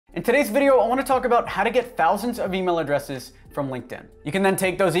In today's video, I want to talk about how to get thousands of email addresses from LinkedIn. You can then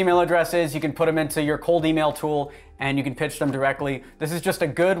take those email addresses, you can put them into your cold email tool, and you can pitch them directly. This is just a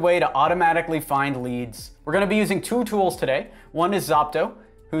good way to automatically find leads. We're going to be using two tools today. One is Zopto,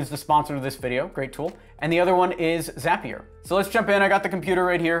 who's the sponsor of this video, great tool, and the other one is Zapier. So let's jump in. I got the computer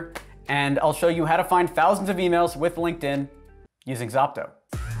right here, and I'll show you how to find thousands of emails with LinkedIn using Zopto.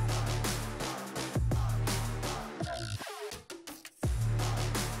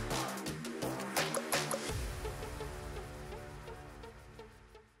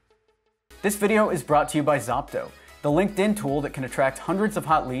 This video is brought to you by Zopto, the LinkedIn tool that can attract hundreds of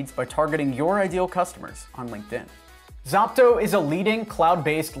hot leads by targeting your ideal customers on LinkedIn. Zopto is a leading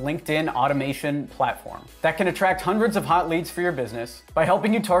cloud-based LinkedIn automation platform that can attract hundreds of hot leads for your business by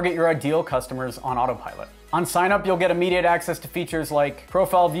helping you target your ideal customers on autopilot. On sign up, you'll get immediate access to features like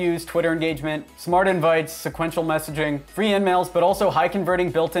profile views, Twitter engagement, smart invites, sequential messaging, free emails, but also high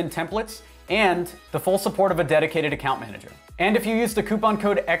converting built-in templates and the full support of a dedicated account manager. And if you use the coupon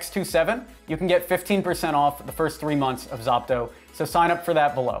code X27, you can get 15% off the first 3 months of Zopto. So sign up for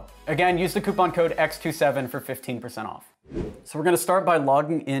that below. Again, use the coupon code X27 for 15% off. So we're gonna start by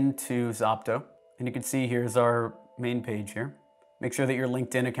logging into Zopto. And you can see here's our main page here. Make sure that your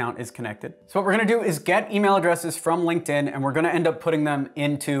LinkedIn account is connected. So what we're gonna do is get email addresses from LinkedIn, and we're gonna end up putting them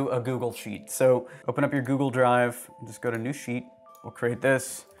into a Google Sheet. So open up your Google Drive, and just go to New Sheet. We'll create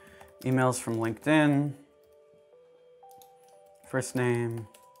this. Emails from LinkedIn. First name,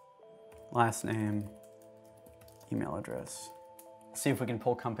 last name, email address. See if we can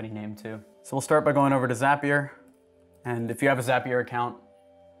pull company name too. So we'll start by going over to Zapier. And if you have a Zapier account,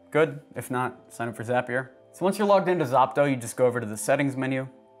 good. If not, sign up for Zapier. So once you're logged into Zopto, you just go over to the settings menu.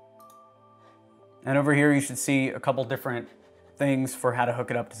 And over here, you should see a couple different things for how to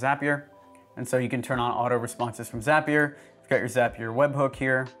hook it up to Zapier. And so you can turn on auto responses from Zapier. You've got your Zapier webhook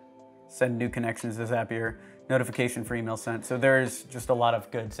here. Send new connections to Zapier, notification for email sent. So there's just a lot of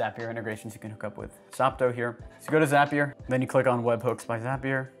good Zapier integrations you can hook up with Zopto here. So go to Zapier, then you click on webhooks by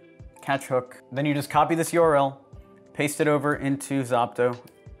Zapier, catch hook. Then you just copy this URL, paste it over into Zopto,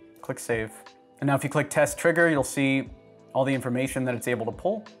 click save. And now if you click test trigger, you'll see all the information that it's able to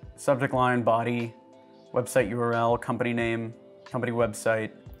pull. Subject line, body, website URL, company name, company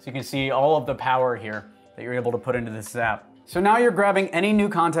website. So you can see all of the power here that you're able to put into this Zap. So now you're grabbing any new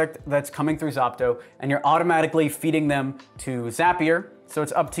contact that's coming through Zopto and you're automatically feeding them to Zapier. So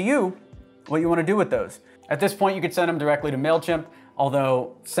it's up to you what you want to do with those. At this point, you could send them directly to MailChimp,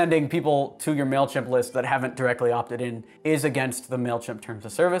 although sending people to your MailChimp list that haven't directly opted in is against the MailChimp terms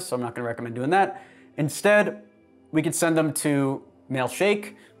of service, so I'm not going to recommend doing that. Instead, we could send them to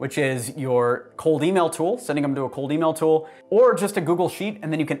Mailshake, which is your cold email tool, sending them to a cold email tool, or just a Google Sheet,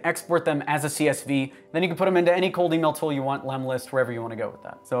 and then you can export them as a CSV. Then you can put them into any cold email tool you want, Lemlist, wherever you want to go with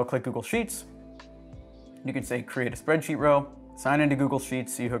that. So I'll click Google Sheets. You can say create a spreadsheet row, sign into Google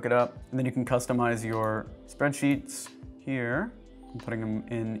Sheets so you hook it up, and then you can customize your spreadsheets here. I'm putting them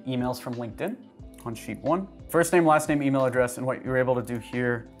in emails from LinkedIn on sheet 1. First name, last name, email address, and what you're able to do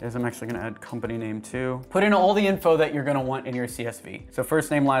here is I'm actually gonna add company name too. Put in all the info that you're gonna want in your CSV. So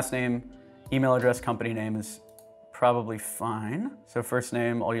first name, last name, email address, company name is probably fine. So first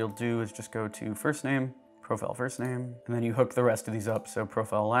name, all you'll do is just go to first name, profile first name, and then you hook the rest of these up. So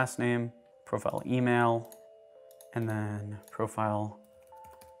profile last name, profile email, and then profile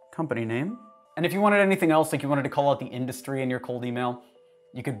company name. And if you wanted anything else, like you wanted to call out the industry in your cold email,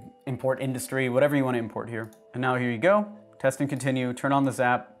 you could import industry, whatever you want to import here. And now here you go, test and continue, turn on the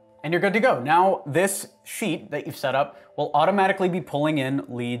Zap, and you're good to go. Now this sheet that you've set up will automatically be pulling in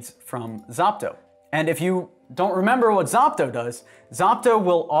leads from Zopto. And if you don't remember what Zopto does, Zopto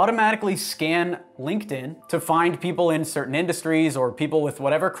will automatically scan LinkedIn to find people in certain industries or people with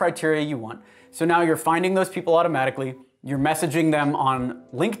whatever criteria you want. So now you're finding those people automatically. You're messaging them on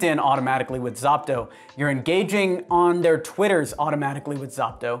LinkedIn automatically with Zopto. You're engaging on their Twitters automatically with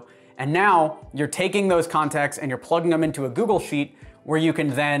Zopto. And now you're taking those contacts and you're plugging them into a Google Sheet where you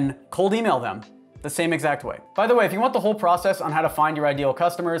can then cold email them the same exact way. By the way, if you want the whole process on how to find your ideal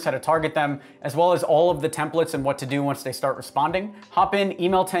customers, how to target them, as well as all of the templates and what to do once they start responding, hop in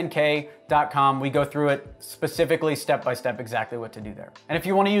email10k.com. We go through it specifically step by step exactly what to do there. And if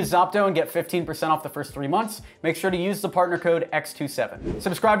you want to use Zopto and get 15% off the first 3 months, make sure to use the partner code X27.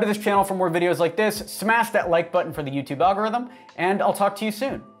 Subscribe to this channel for more videos like this, smash that like button for the YouTube algorithm, and I'll talk to you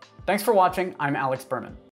soon. Thanks for watching. I'm Alex Berman.